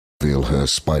reveal her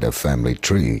spider family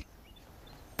tree.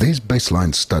 These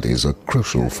baseline studies are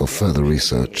crucial for further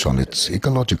research on its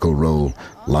ecological role,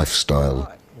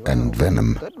 lifestyle, and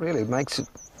venom. That really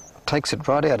takes it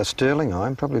right out of sterling eye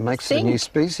and probably makes it a new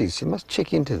species. You must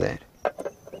check into that.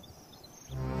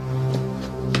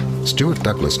 Stuart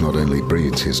Douglass not only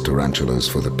breeds his tarantulas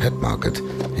for the pet market,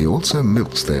 he also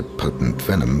milks their potent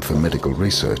venom for medical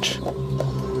research.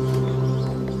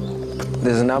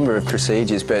 There's a number of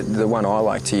procedures, but the one I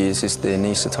like to use is the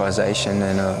anaesthetisation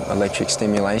and electric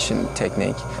stimulation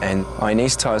technique. And I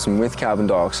anaesthetise them with carbon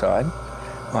dioxide.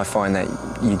 I find that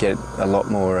you get a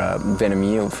lot more venom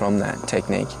yield from that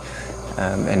technique.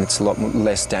 And it's a lot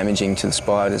less damaging to the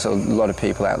spiders. A lot of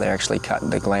people out there actually cut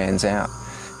the glands out.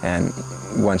 And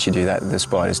once you do that, the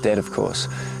spider's dead, of course.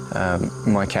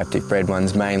 My captive bred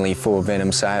one's mainly for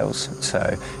venom sales,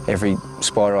 so every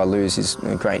spider I lose is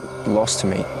a great loss to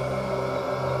me.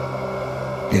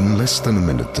 In less than a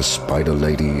minute, the spider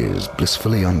lady is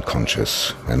blissfully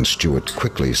unconscious, and Stuart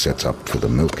quickly sets up for the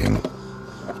milking.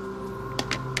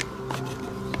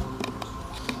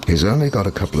 He's only got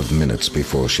a couple of minutes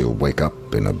before she'll wake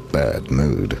up in a bad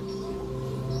mood.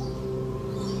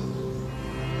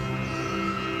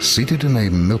 Seated in a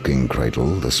milking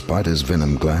cradle, the spider's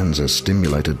venom glands are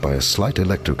stimulated by a slight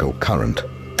electrical current.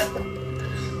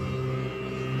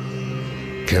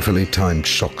 Carefully timed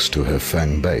shocks to her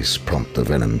fang base prompt the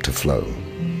venom to flow.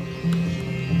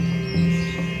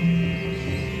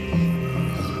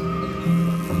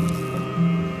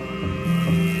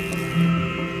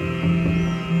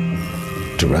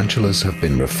 Tarantulas have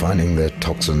been refining their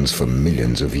toxins for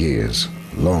millions of years,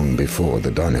 long before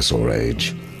the dinosaur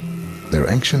age.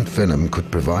 Their ancient venom could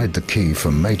provide the key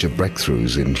for major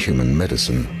breakthroughs in human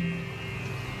medicine.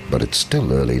 But it's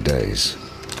still early days.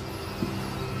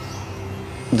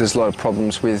 There's a lot of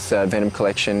problems with venom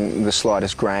collection, the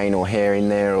slightest grain or hair in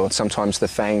there, or sometimes the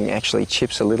fang actually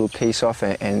chips a little piece off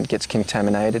and gets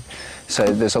contaminated. So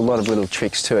there's a lot of little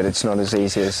tricks to it. It's not as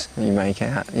easy as you make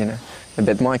out, you know.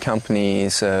 But my company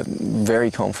is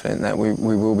very confident that we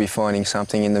will be finding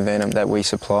something in the venom that we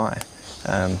supply.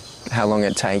 How long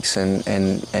it takes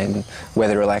and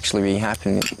whether it'll actually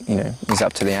happen, you know, is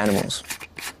up to the animals.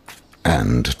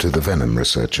 And to the venom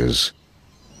researchers.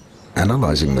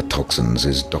 Analyzing the toxins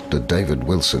is Dr. David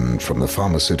Wilson from the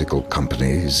pharmaceutical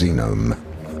company Venom.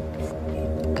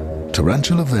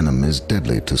 Tarantula venom is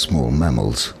deadly to small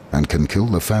mammals and can kill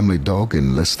the family dog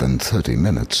in less than 30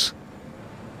 minutes.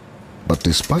 But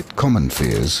despite common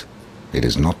fears, it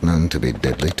is not known to be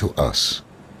deadly to us.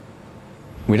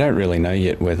 We don't really know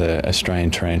yet whether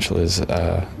Australian tarantulas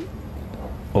are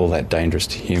all that dangerous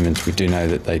to humans. We do know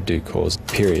that they do cause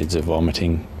periods of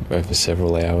vomiting over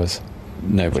several hours.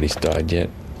 Nobody's died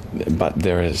yet, but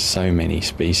there are so many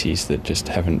species that just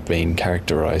haven't been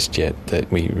characterised yet that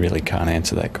we really can't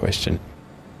answer that question.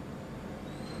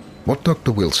 What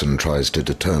Dr. Wilson tries to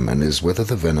determine is whether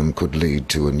the venom could lead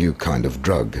to a new kind of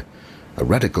drug, a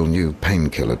radical new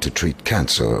painkiller to treat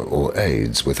cancer or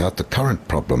AIDS without the current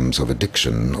problems of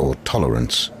addiction or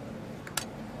tolerance.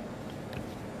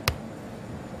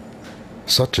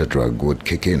 Such a drug would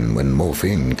kick in when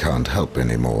morphine can't help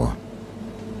anymore.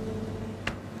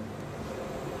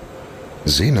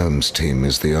 Venom's team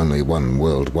is the only one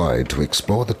worldwide to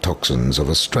explore the toxins of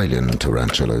Australian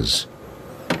tarantulas.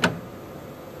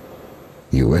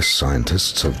 US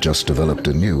scientists have just developed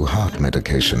a new heart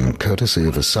medication courtesy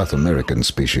of a South American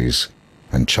species,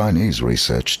 and Chinese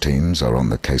research teams are on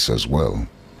the case as well.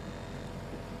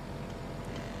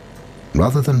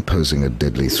 Rather than posing a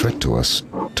deadly threat to us,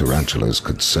 tarantulas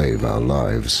could save our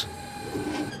lives.